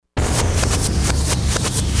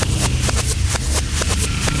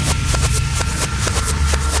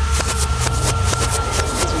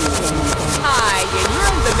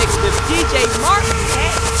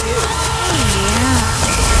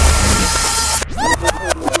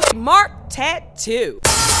tattoo.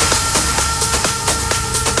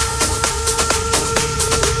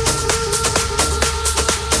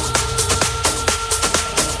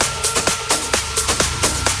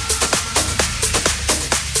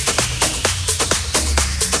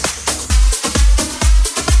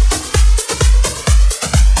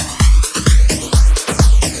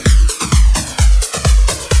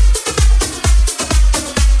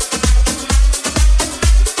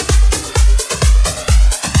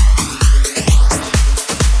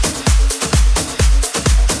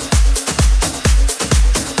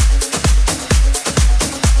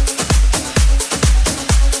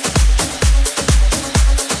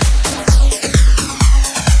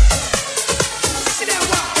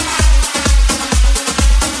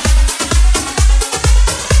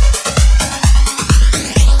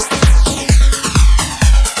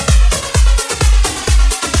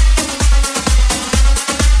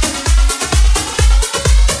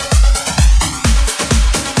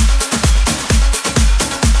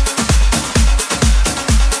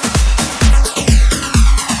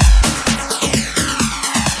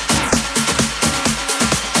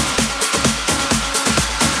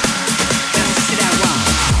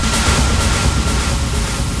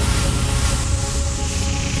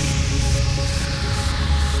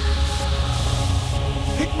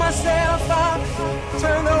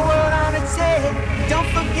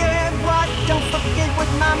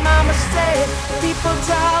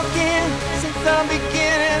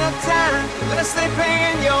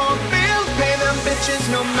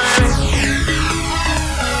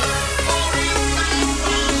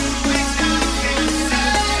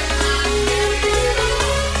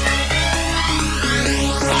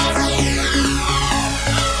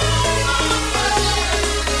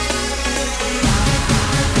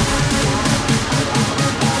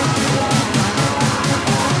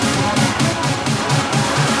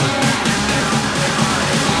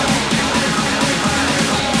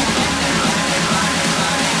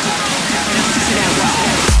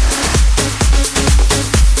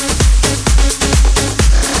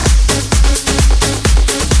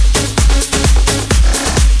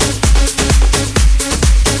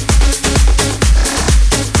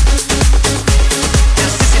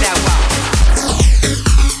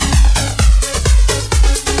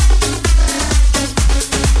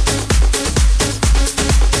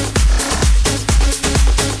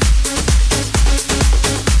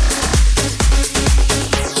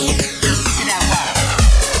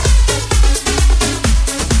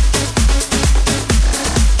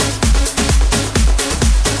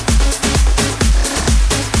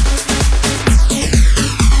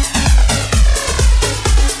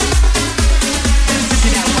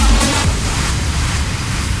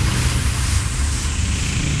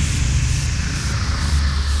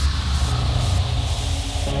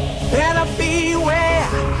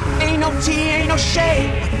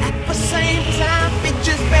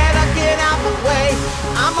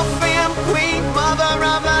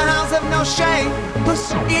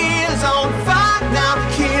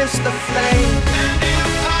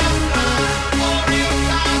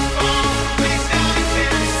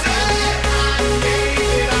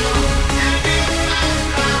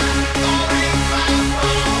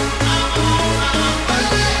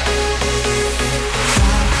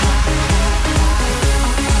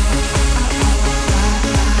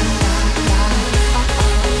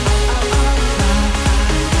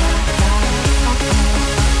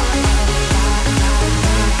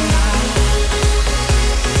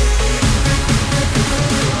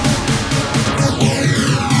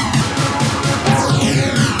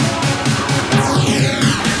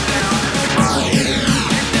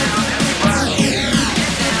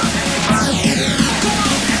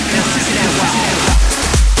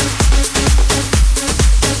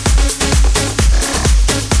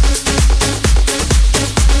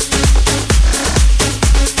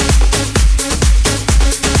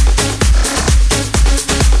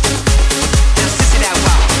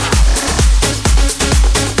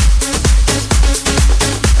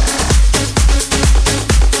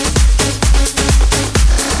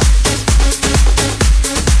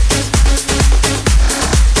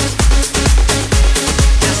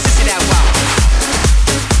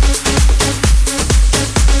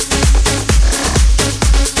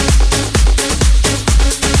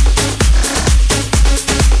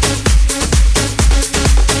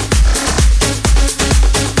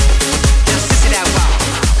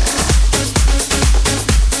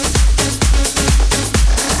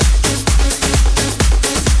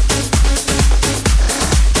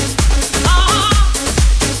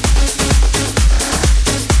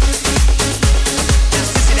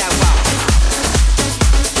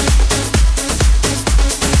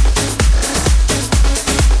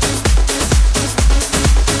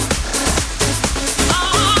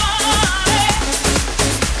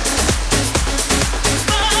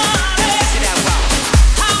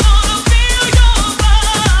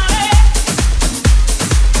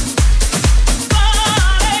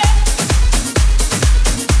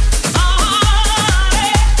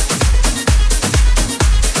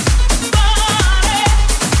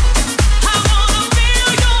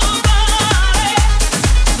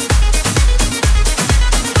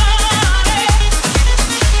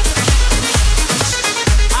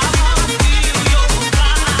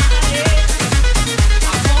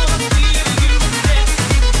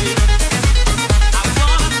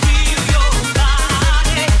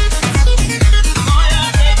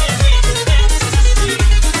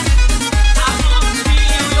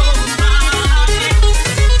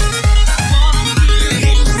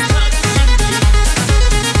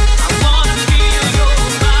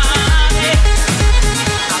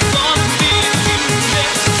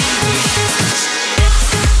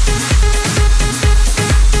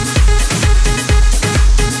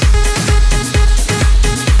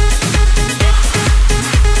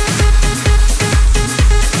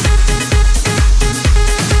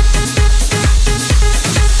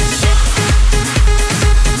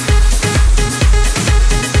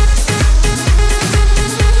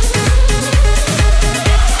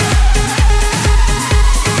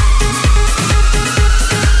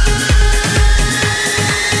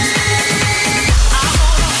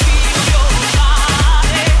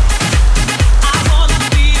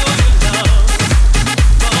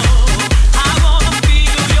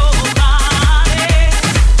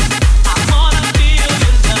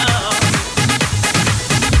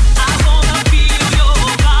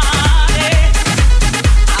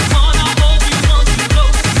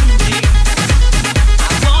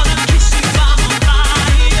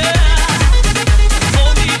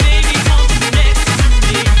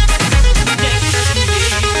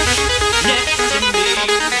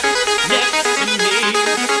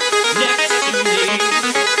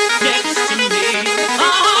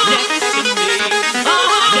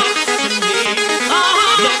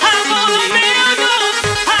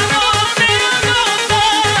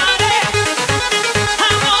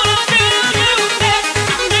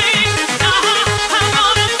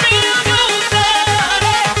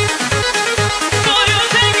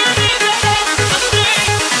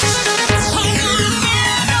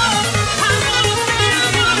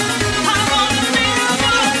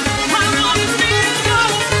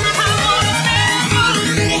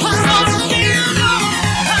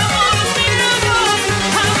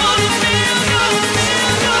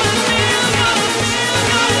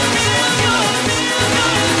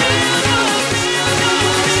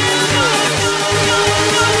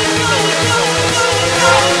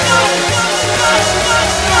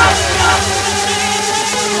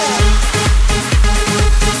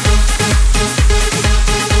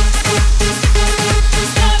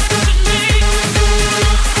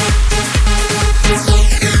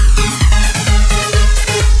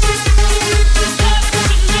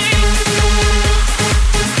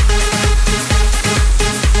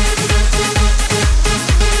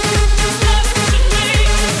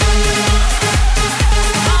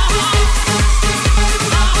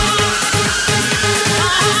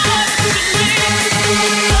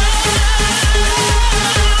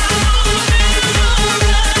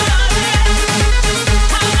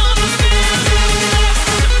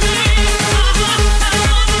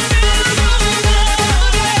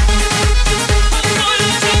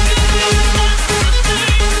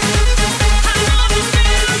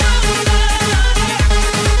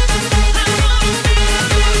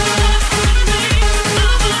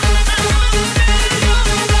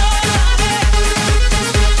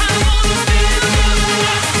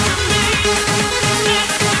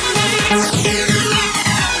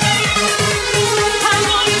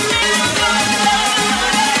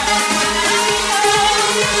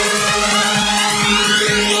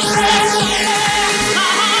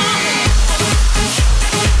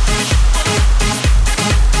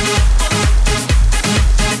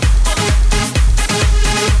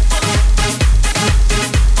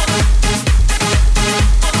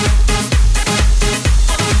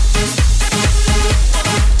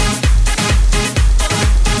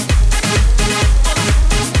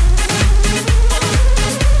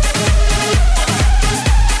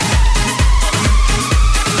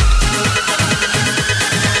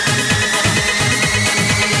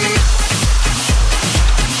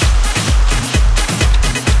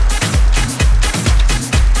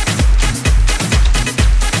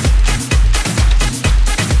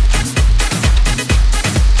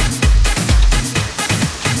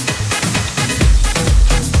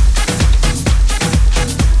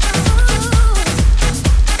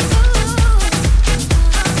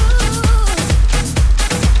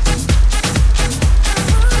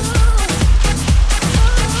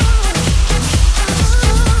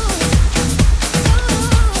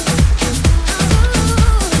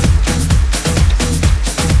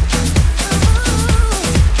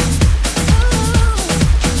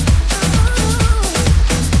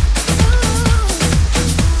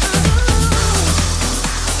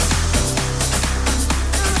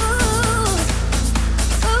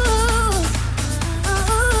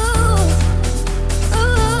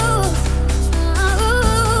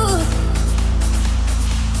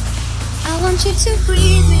 you to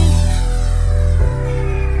breathe me.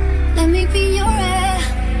 Let me be your air.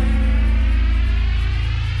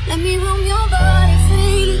 Let me roam your body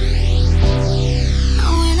free. No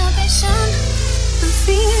inhibition, no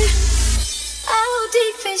fear. How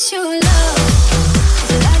deep is your love? Is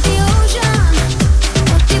it like the ocean?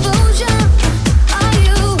 What devotion are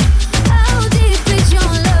you? How deep is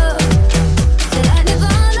your love? Is it like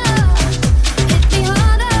Nirvana? Hit me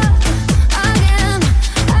harder again.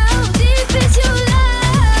 How deep is your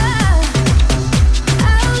love?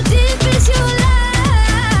 How deep is your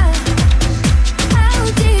love? How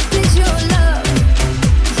deep is your love?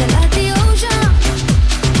 Is it like the ocean?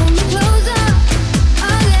 Pull me closer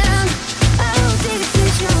again. How deep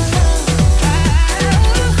is your love?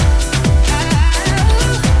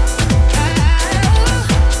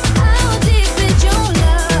 How deep is your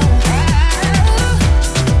love?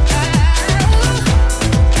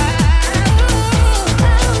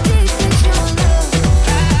 How deep is your love?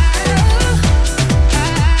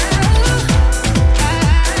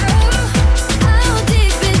 How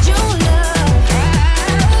deep is your love?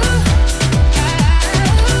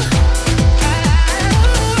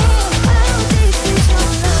 How deep is your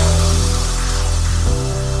love?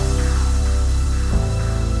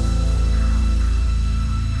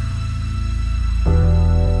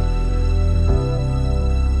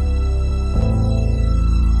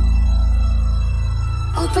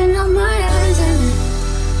 Open up my eyes and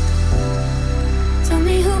tell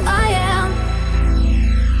me who I am.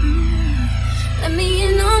 Let me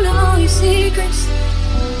in on all your secrets.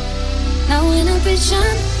 No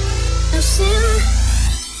inhibition, no sin.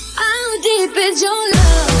 How deep is your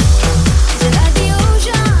love? Is it like the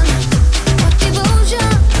ocean? What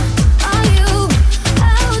devotion are you?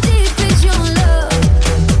 How deep is your love?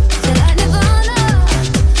 Is it like Nirvana?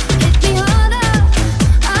 Hit me harder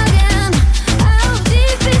again. How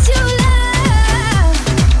deep is your love?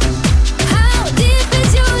 How deep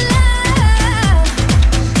is your love?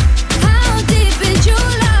 How deep is your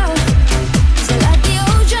love? Is it like the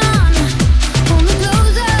ocean? Pull me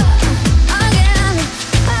closer again.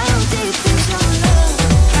 How deep is your love?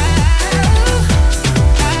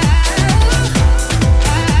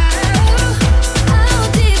 How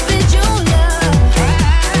deep is your love?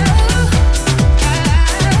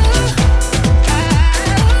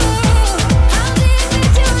 How deep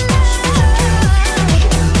is your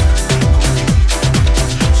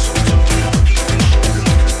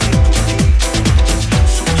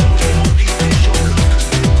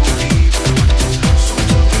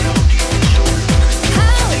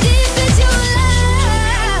How deep is your love?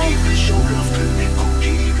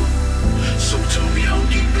 So tell me how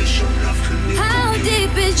deep is your love? How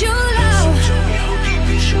deep is your love? Tell me how deep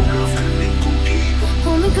is your love?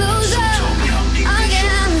 Pull me closer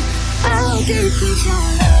again. How deep is your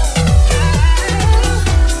love?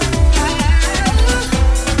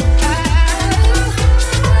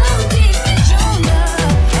 How deep is your love?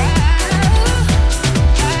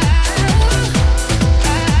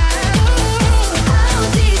 How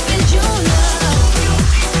deep is your love?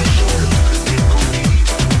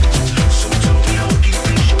 So tell me how deep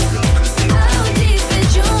is your love? How deep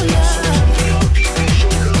is your love? How deep is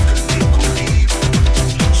your love?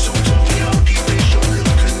 So tell me how deep is your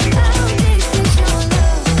love? How deep is your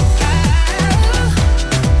love?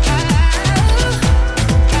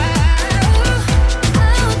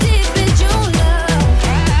 How deep is your love?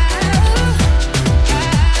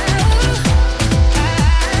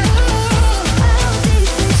 How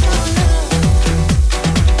deep is your love?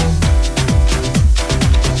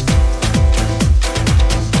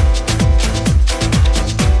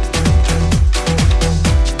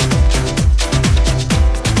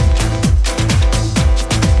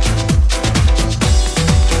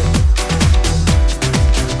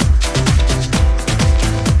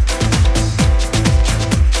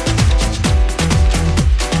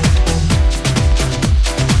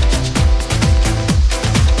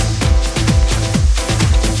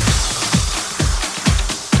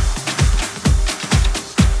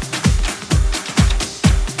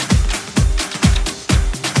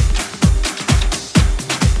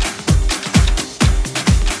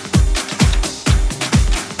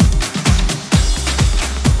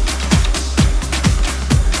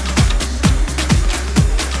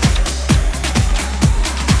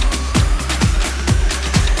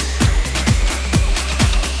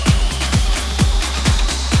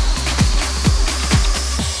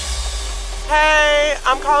 Hey,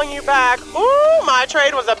 I'm calling you back. Ooh, my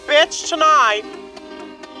trade was a bitch tonight.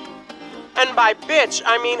 And by bitch,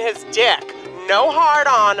 I mean his dick. No hard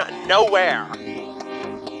on, nowhere.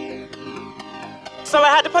 So I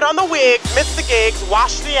had to put on the wigs, miss the gigs,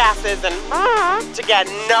 wash the asses, and to get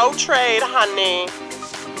no trade, honey.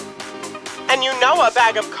 And you know a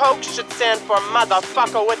bag of coke should stand for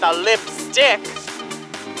motherfucker with a lipstick.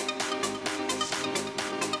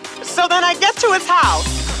 So then I get to his house,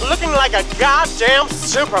 looking like a goddamn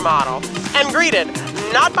supermodel, and greeted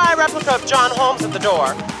not by a replica of John Holmes at the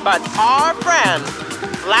door, but our friend,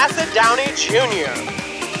 Blasted Downey Jr.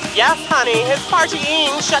 Yes, honey, his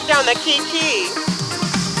partying shut down the key.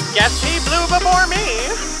 Guess he blew before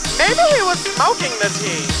me. Maybe he was smoking the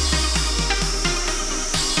tea.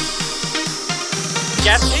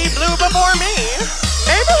 Guess he blew before me.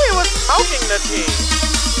 Maybe he was smoking the tea.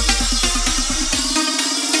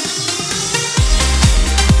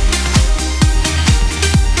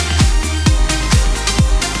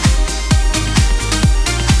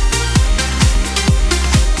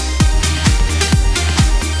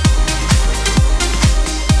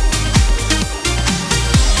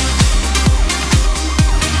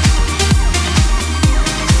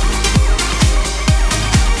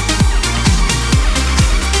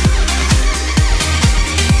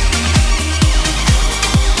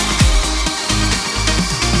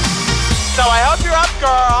 So I hope you're up,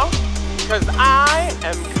 girl, cause I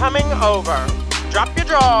am coming over. Drop your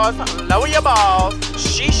drawers, lower your balls,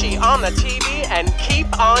 shishi on the TV, and keep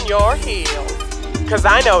on your heels. Cause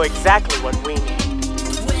I know exactly what we need.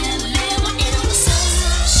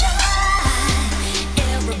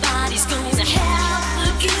 Everybody's gonna have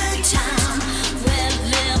a good time. We're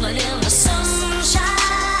living in the sunshine.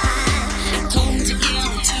 Come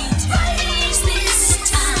together to praise this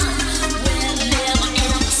time. We're living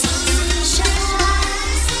in the sunshine.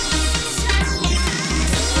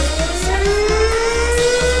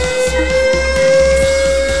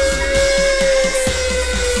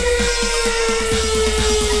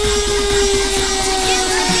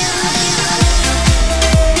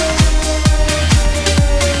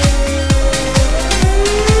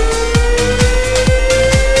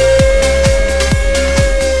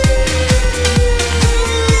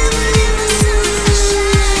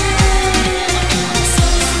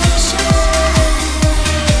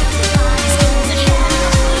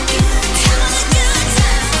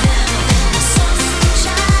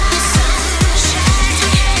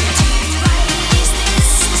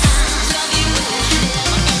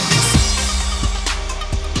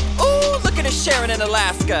 Sharon in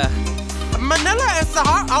Alaska. Manila and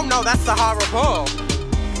Sahara? Oh no, that's Sahara Bull.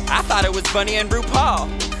 I thought it was Bunny and RuPaul.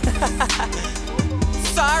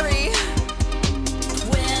 Sorry.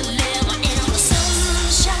 We're living in the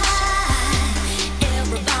sunshine.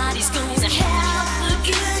 Everybody's gonna have a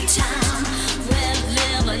good time. We're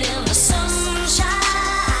living in the sunshine.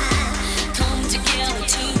 Come together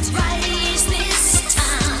to praise this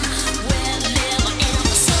time. We're living in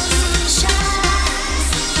the sunshine.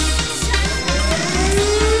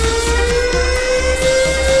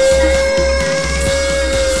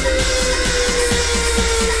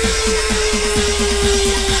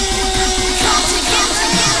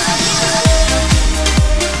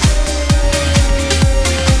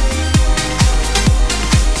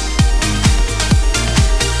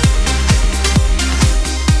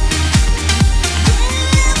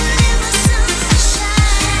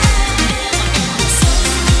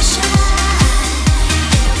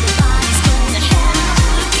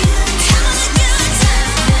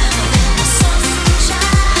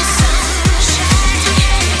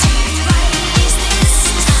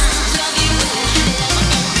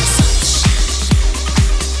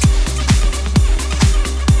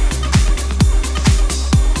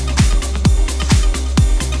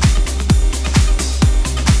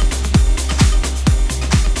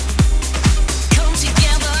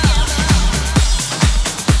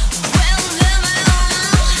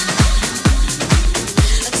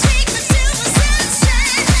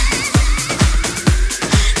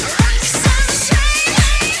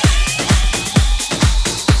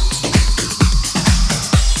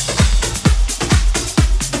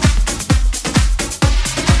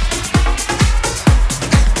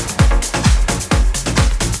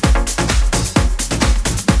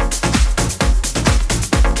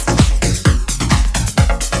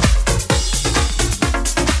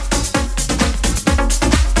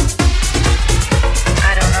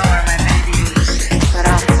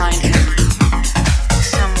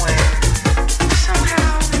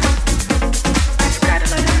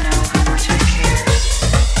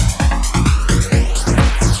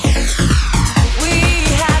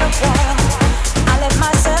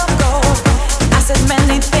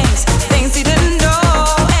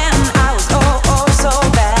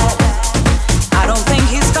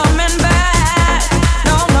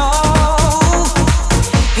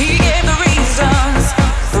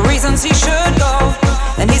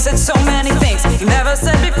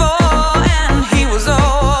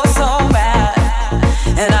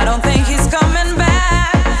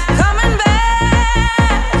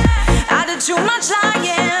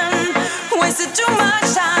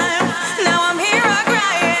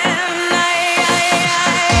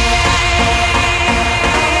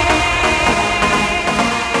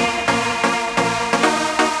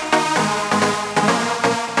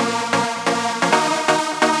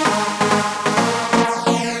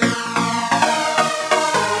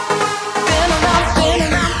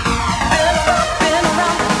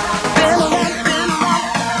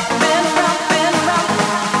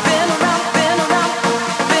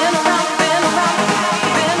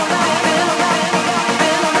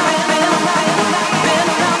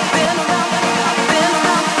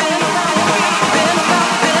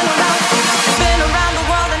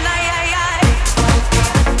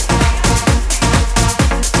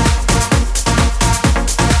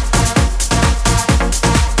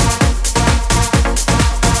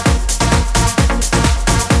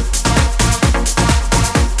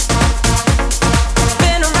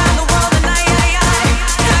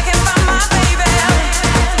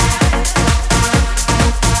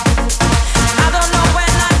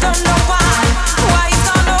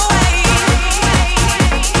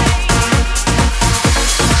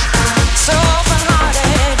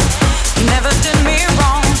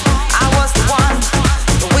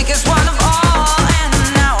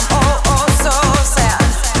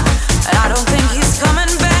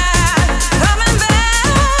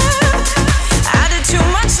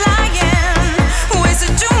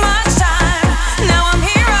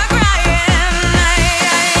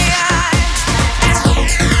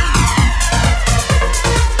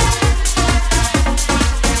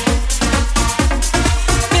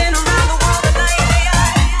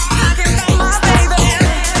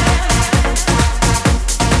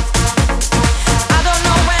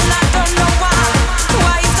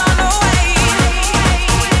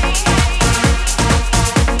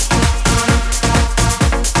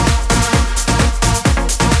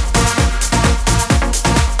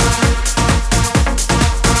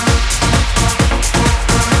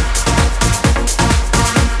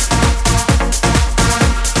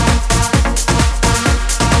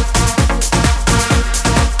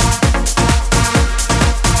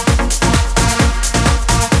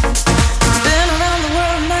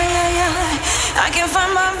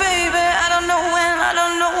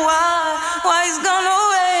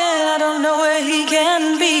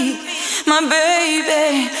 can be my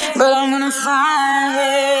baby, but I'm gonna find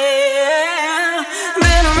it.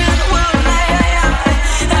 Been around the world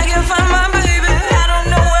and I can't find my baby. I don't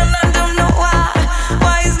know and I don't know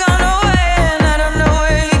why he's gone away, and I don't know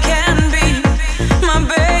where he can be my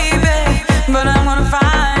baby, but I'm gonna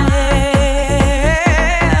find it.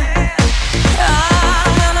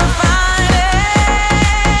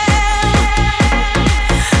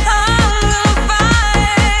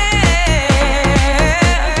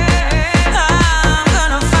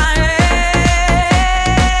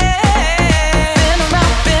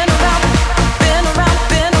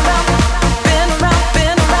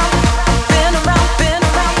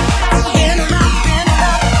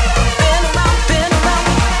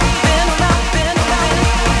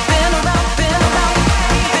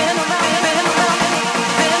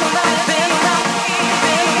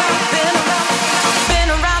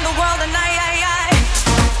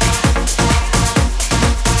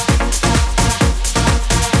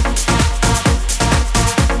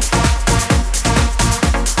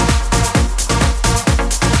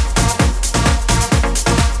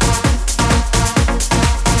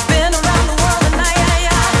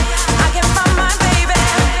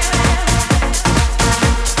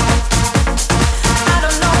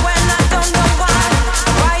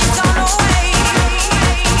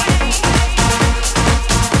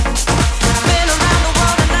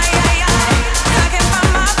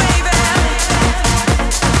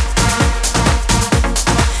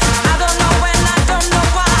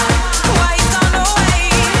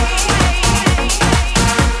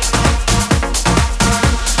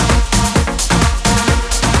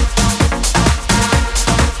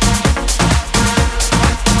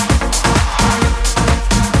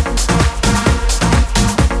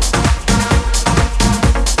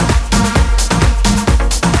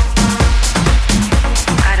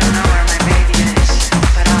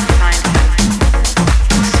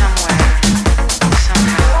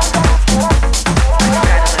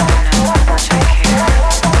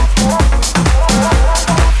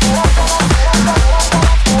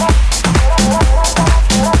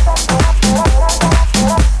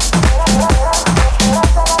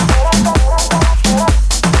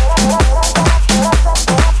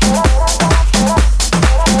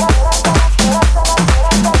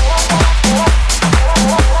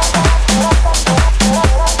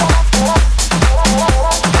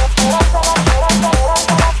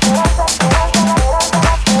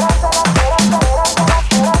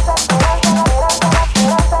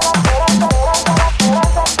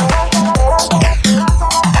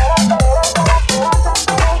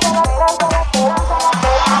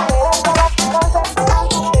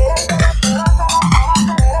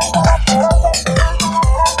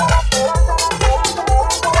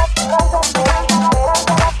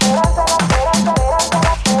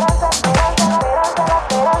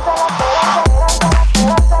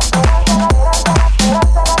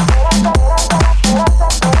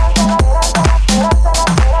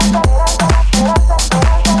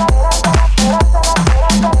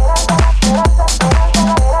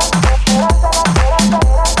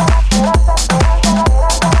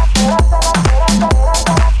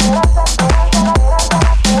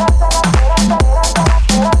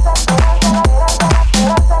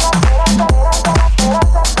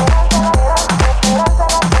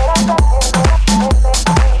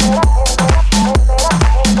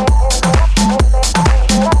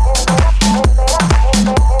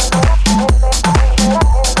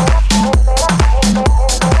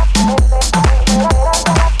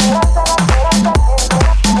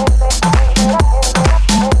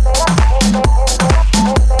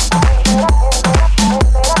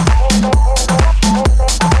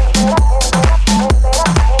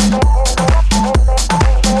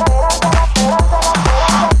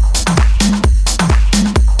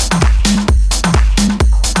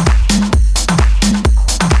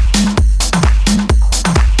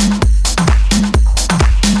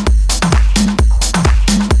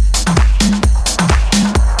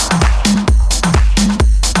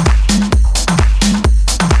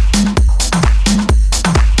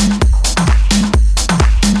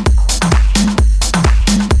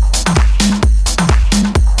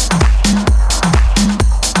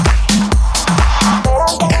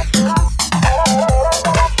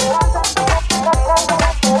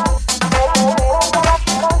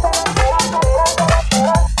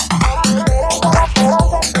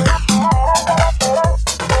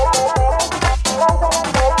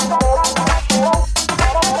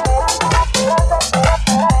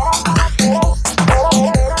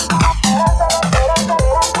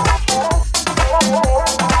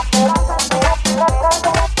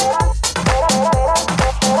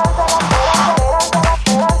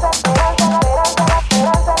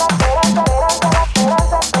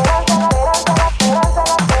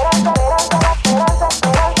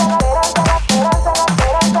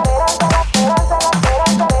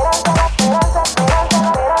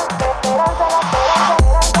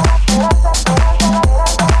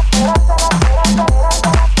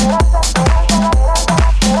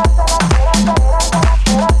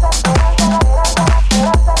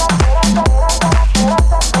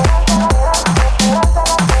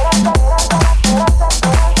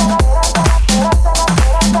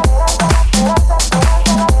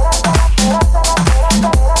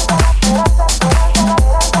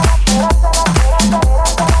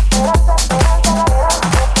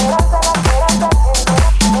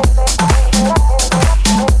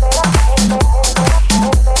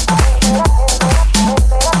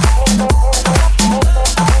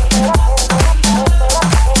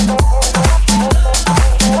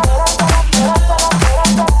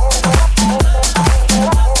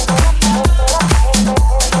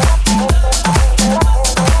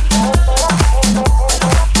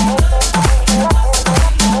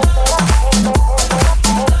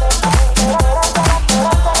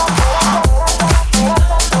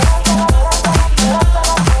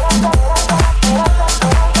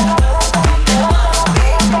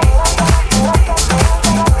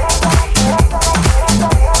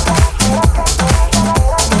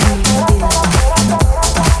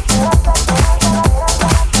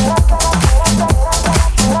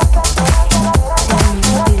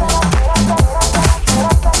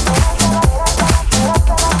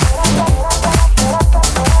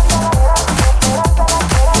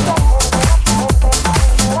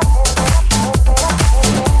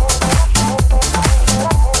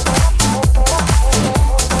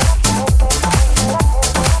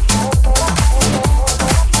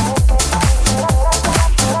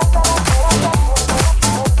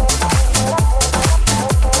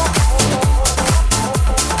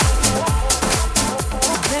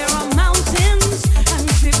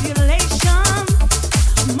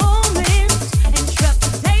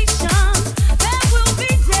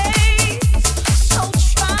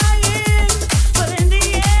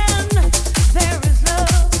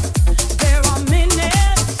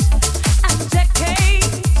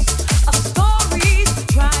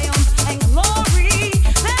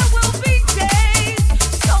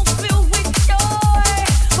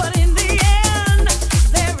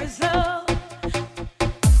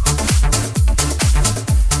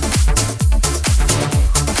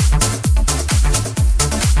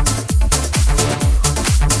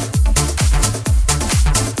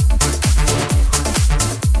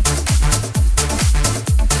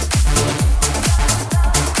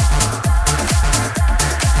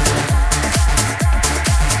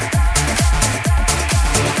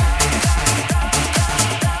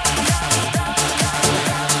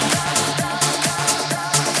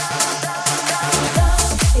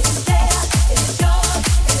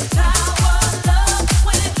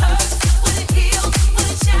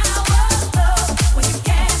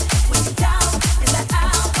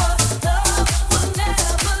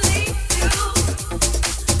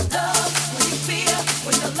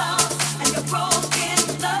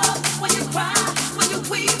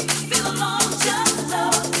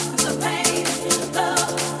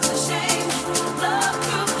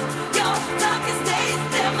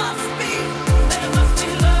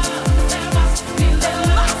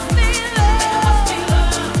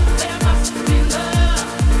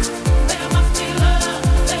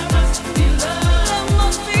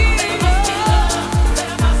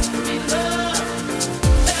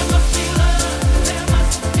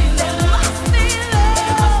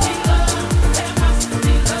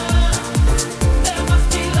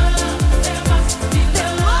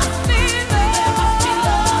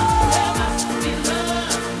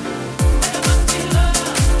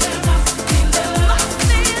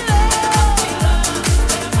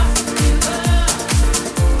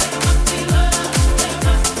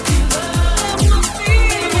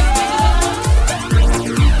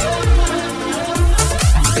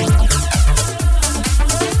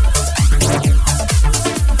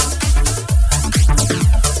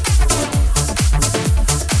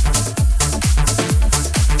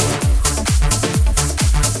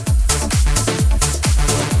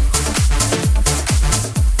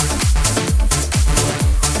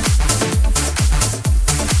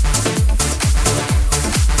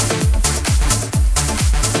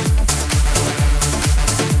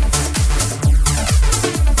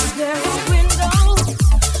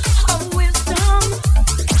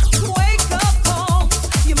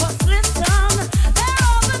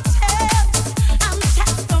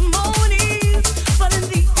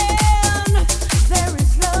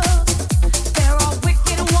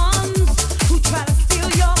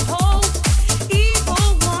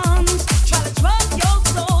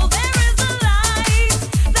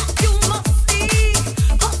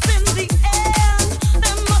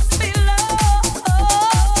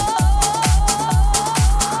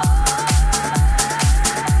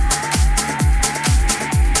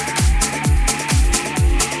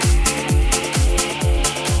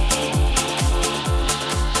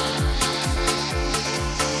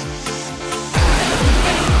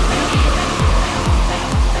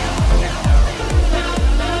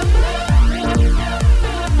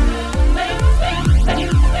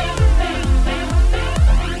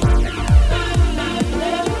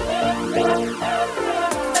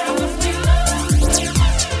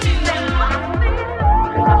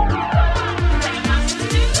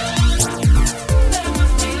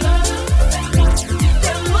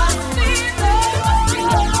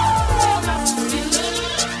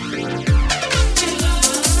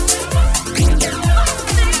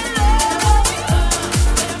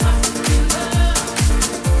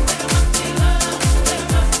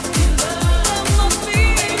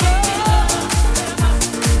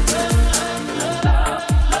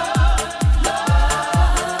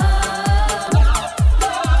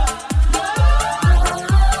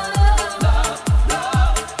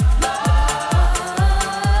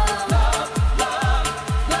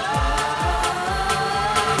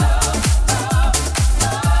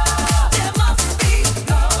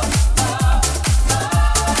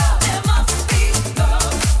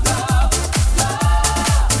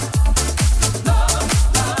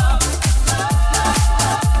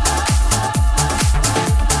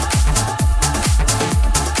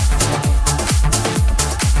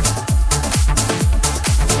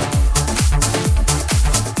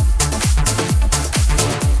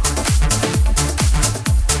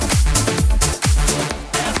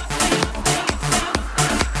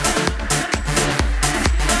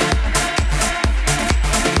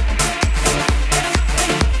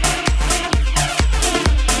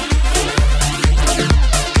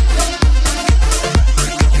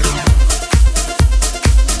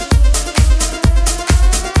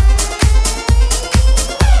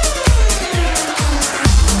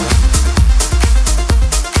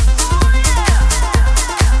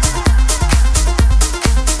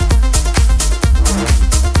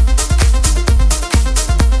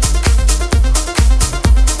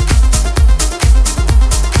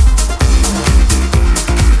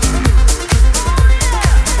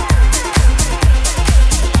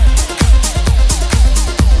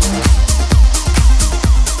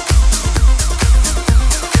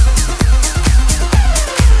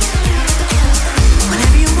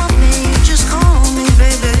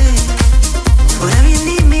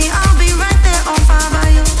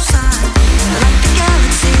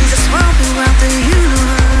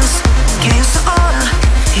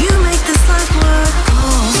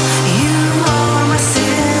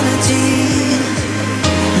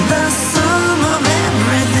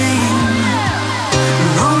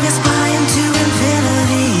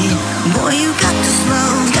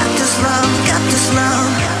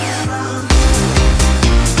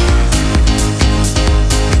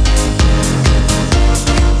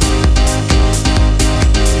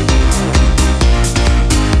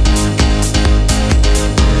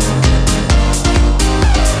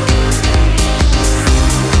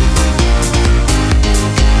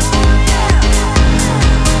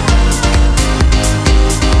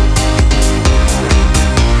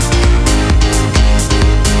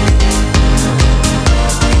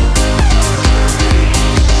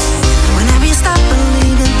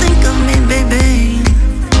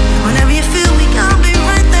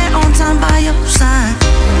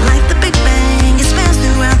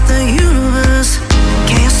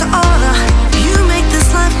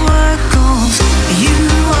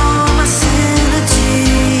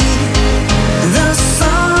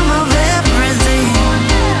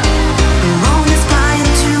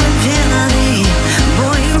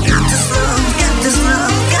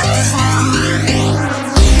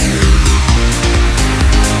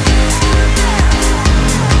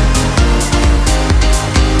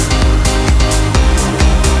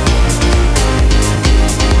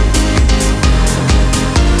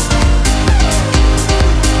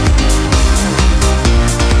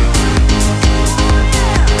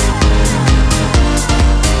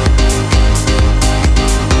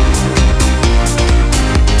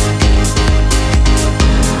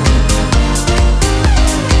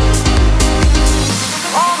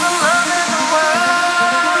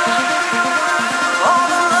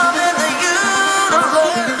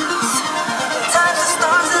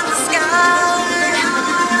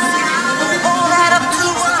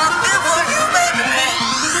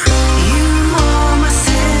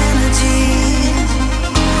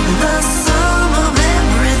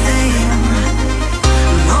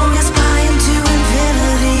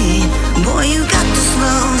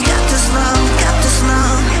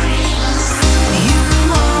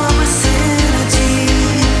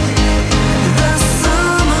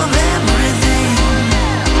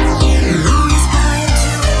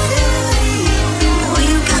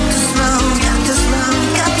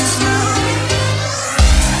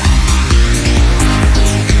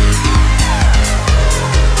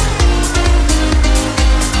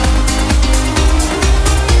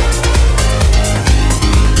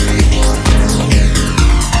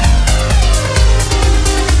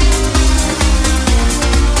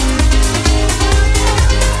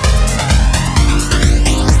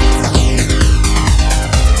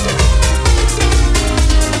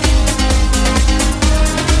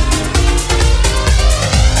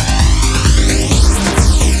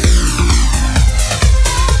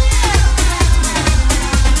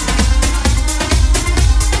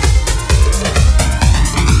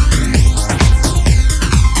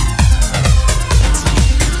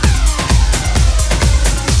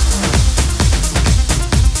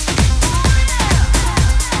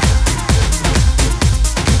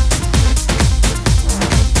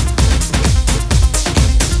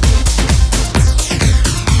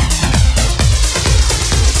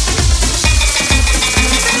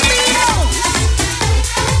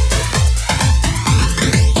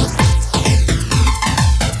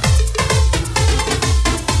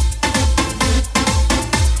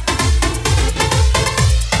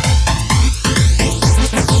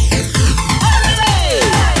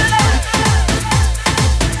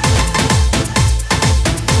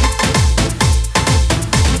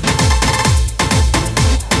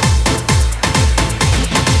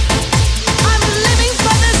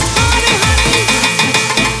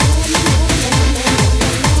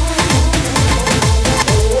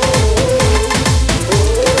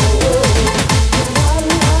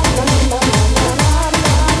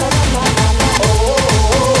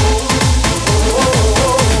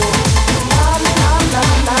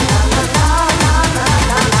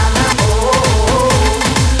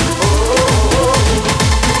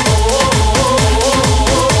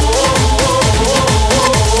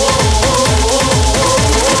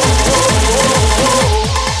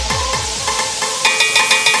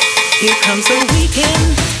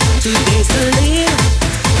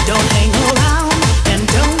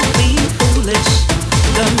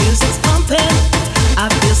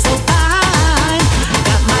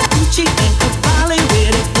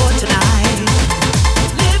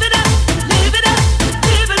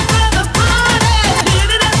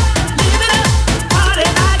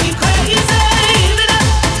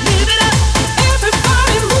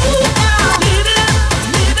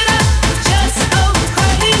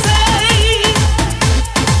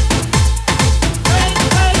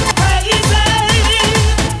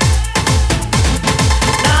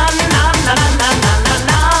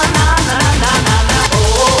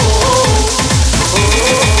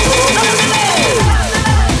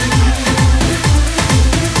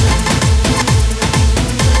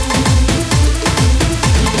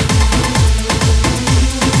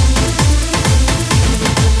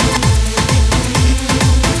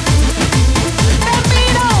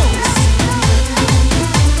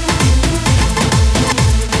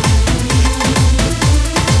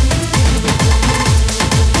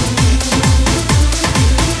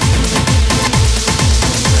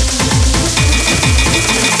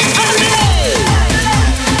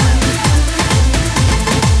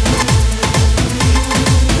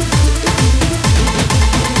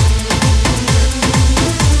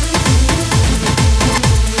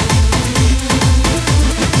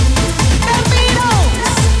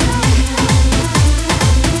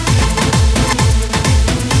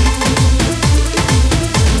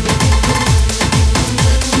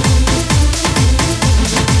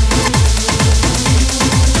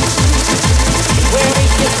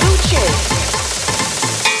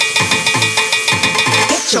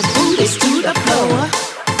 booties to the floor.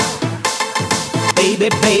 Baby,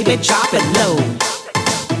 baby, drop it low.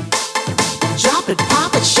 Drop it,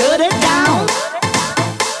 pop it, shut it down.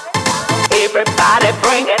 Everybody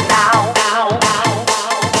bring it down, down, down,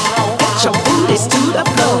 down, down. Get your booties to the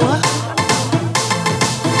floor.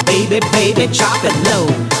 Baby, baby, drop it low.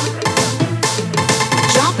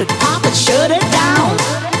 Drop it, pop it, shut it down.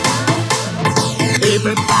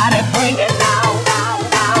 Everybody bring it down, down,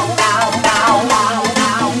 down, down, down, down,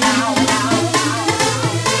 down, down, down.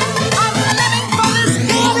 I'm living for this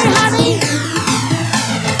baby, honey.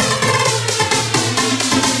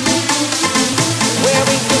 Where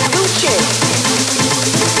we can do shit.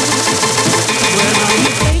 Where are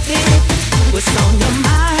you taking? What's on your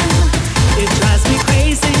mind? It drives me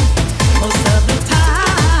crazy most of the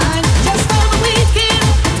time. Just for the weekend,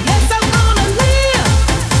 yes, I'm gonna live.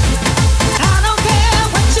 I don't care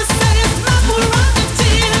what you say, it's my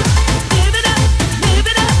prerogative. Live it up, live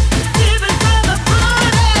it up, live it for the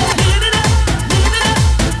party. Live it up,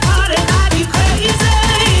 party like you crazy.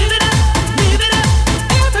 Live it up,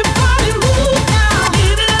 everybody move now.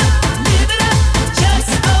 Live it up,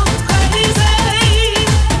 just go crazy.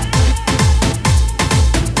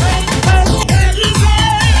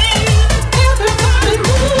 Everybody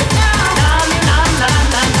move now. Na na na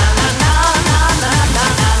na na na na na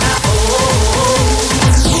na na.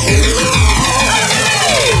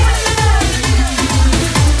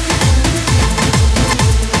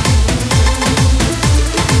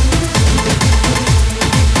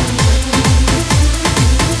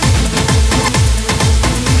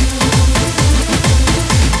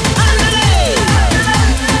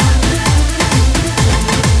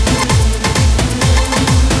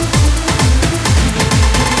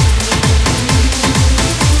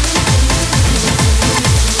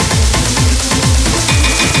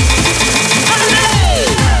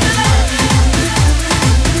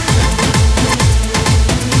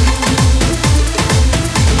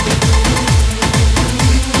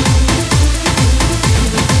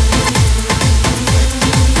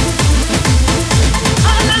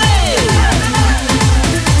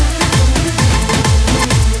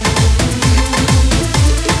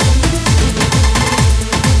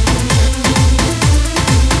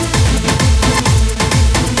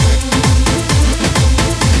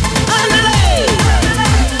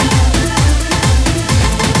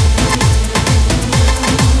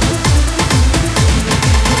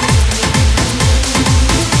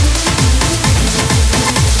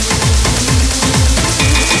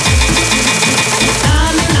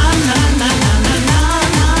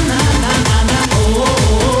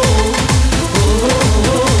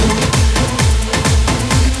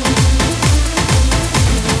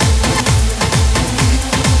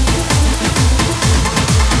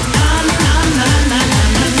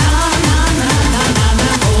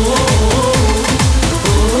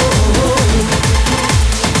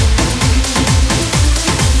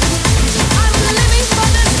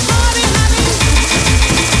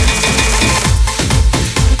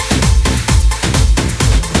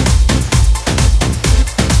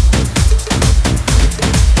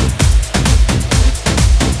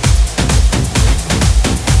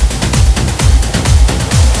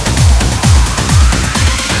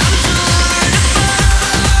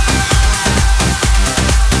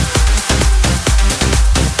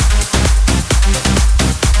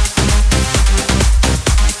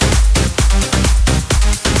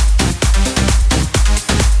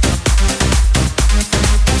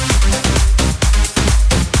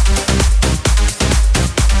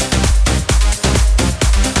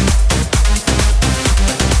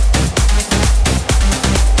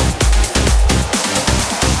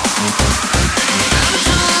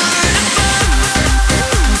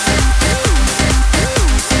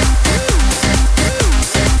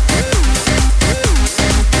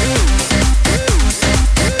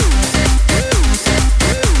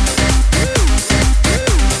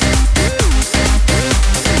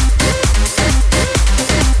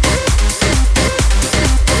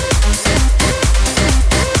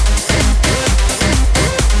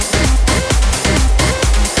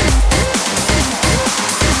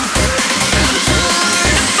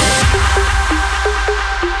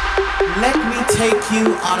 take you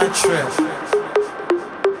on a trip.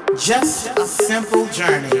 Just a simple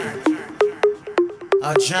journey.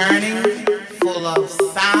 A journey full of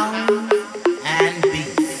sound and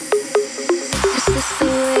beats. Is this the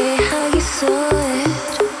way how you saw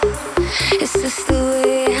it? Is this the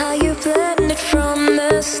way how you planned it from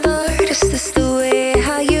the start? Is this the way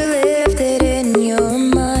how you lived it in your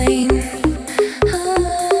mind?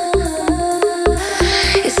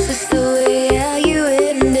 Is this the way how you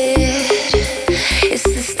end it? Is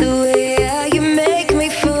this the way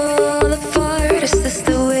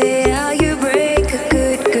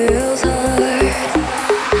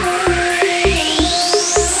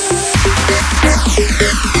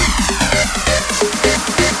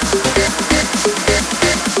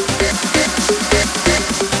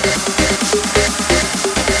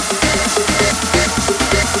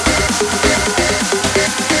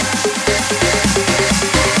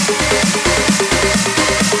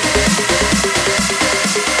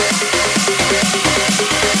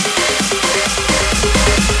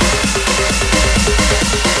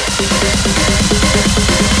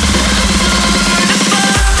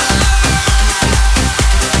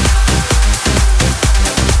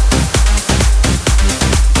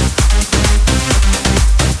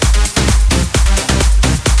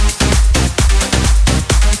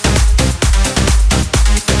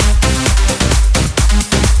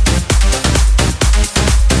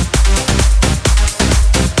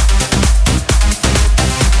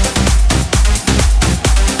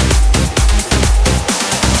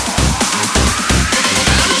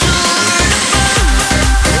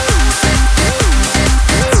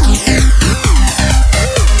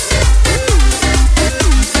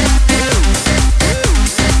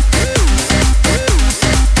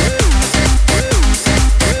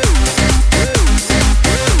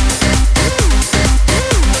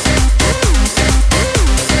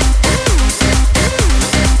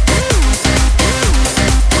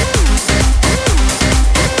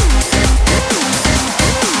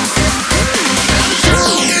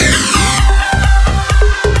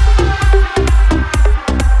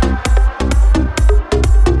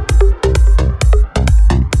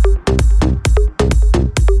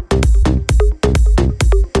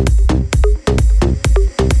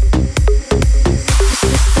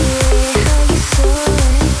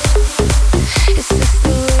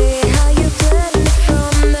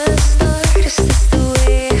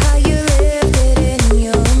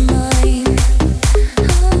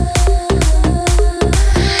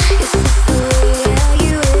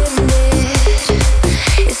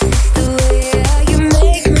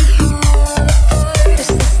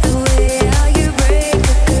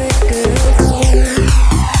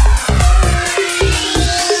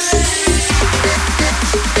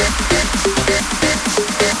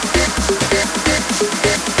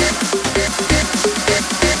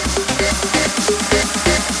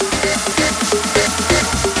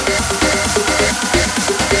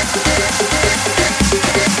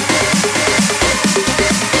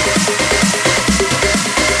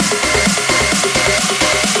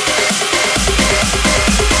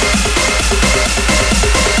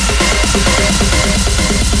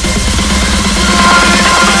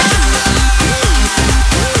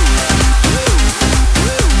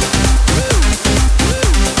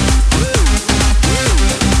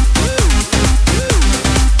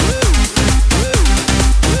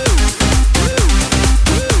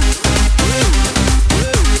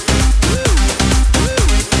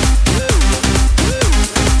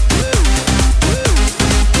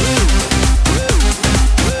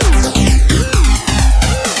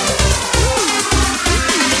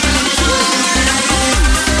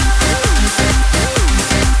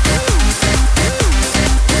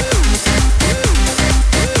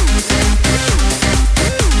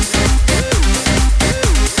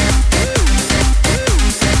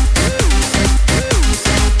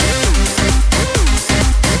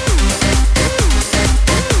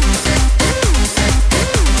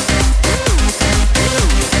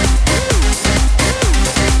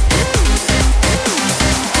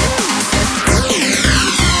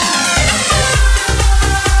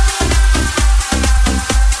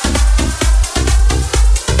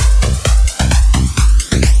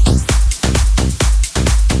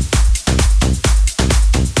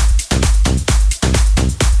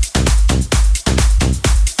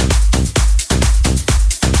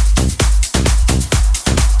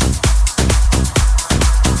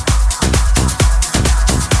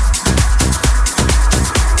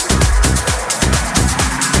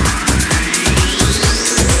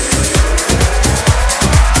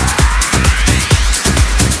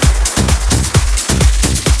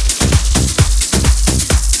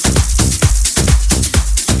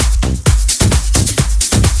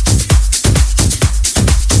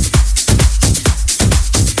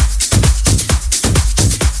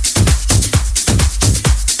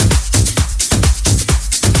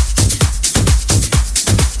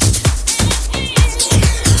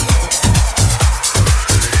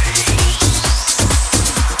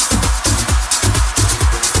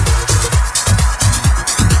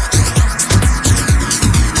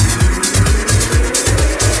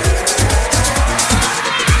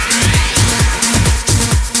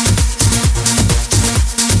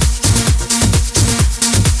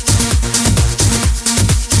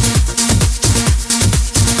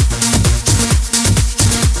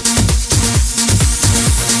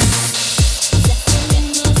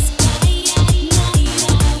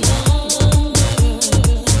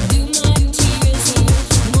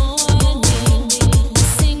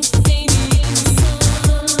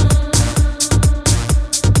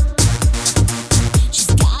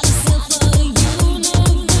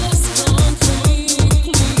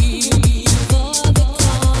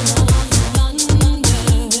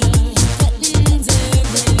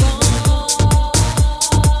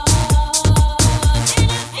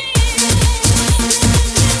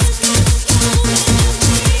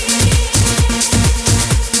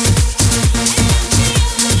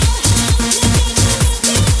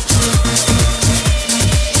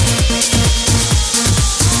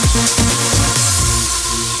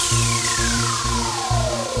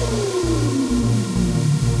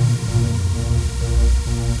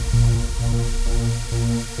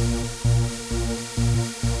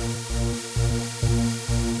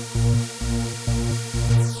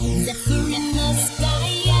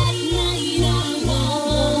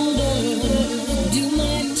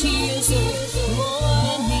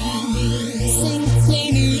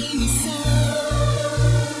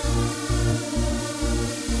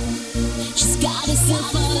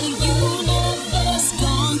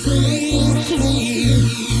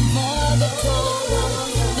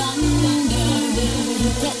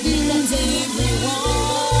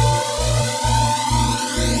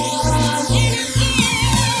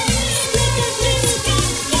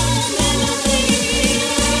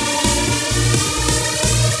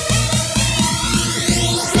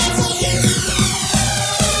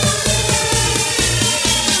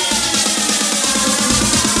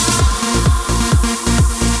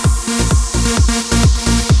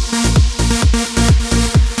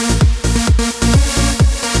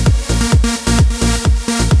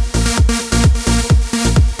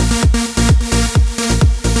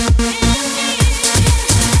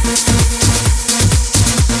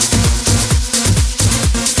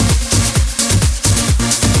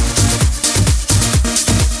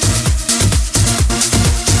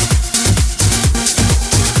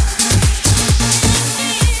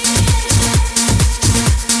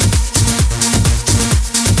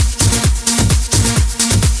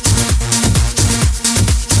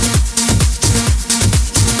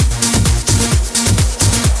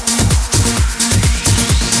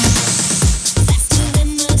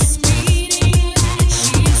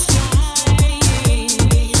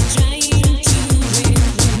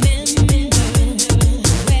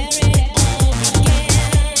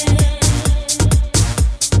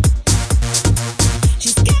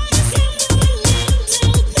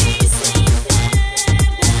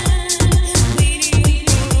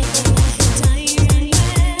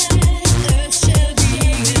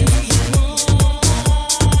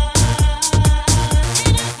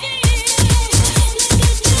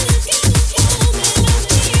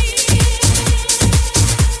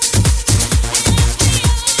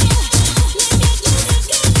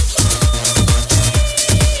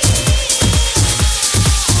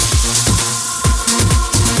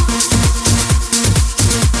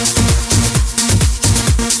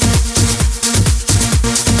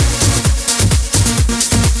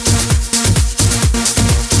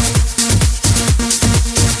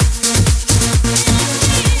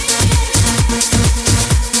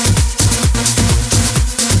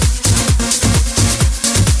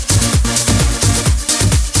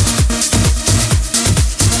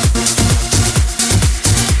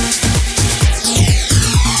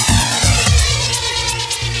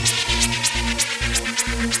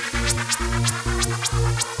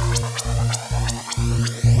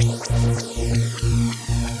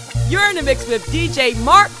in the mix with DJ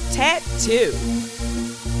Marc Tattoo.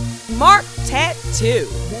 Marc Tattoo.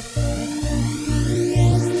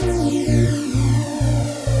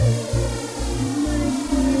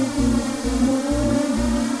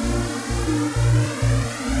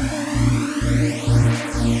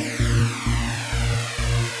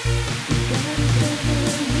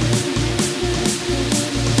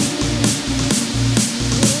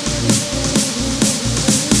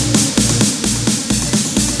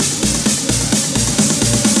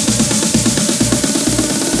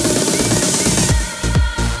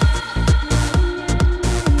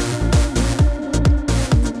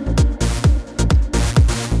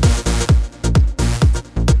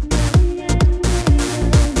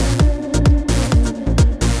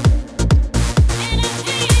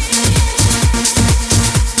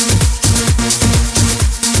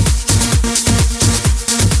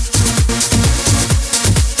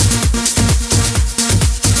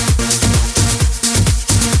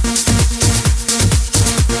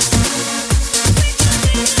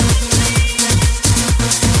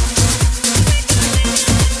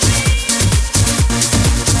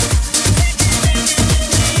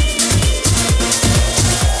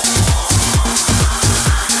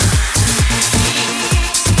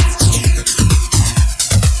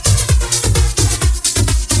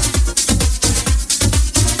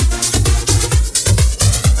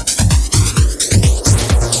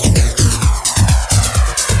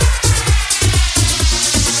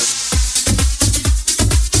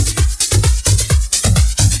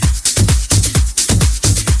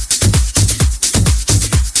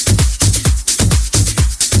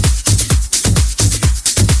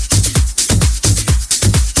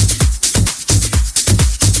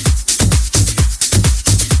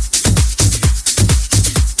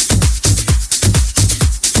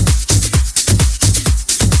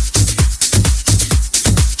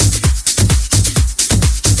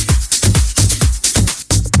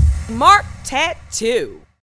 Marc Tattoo.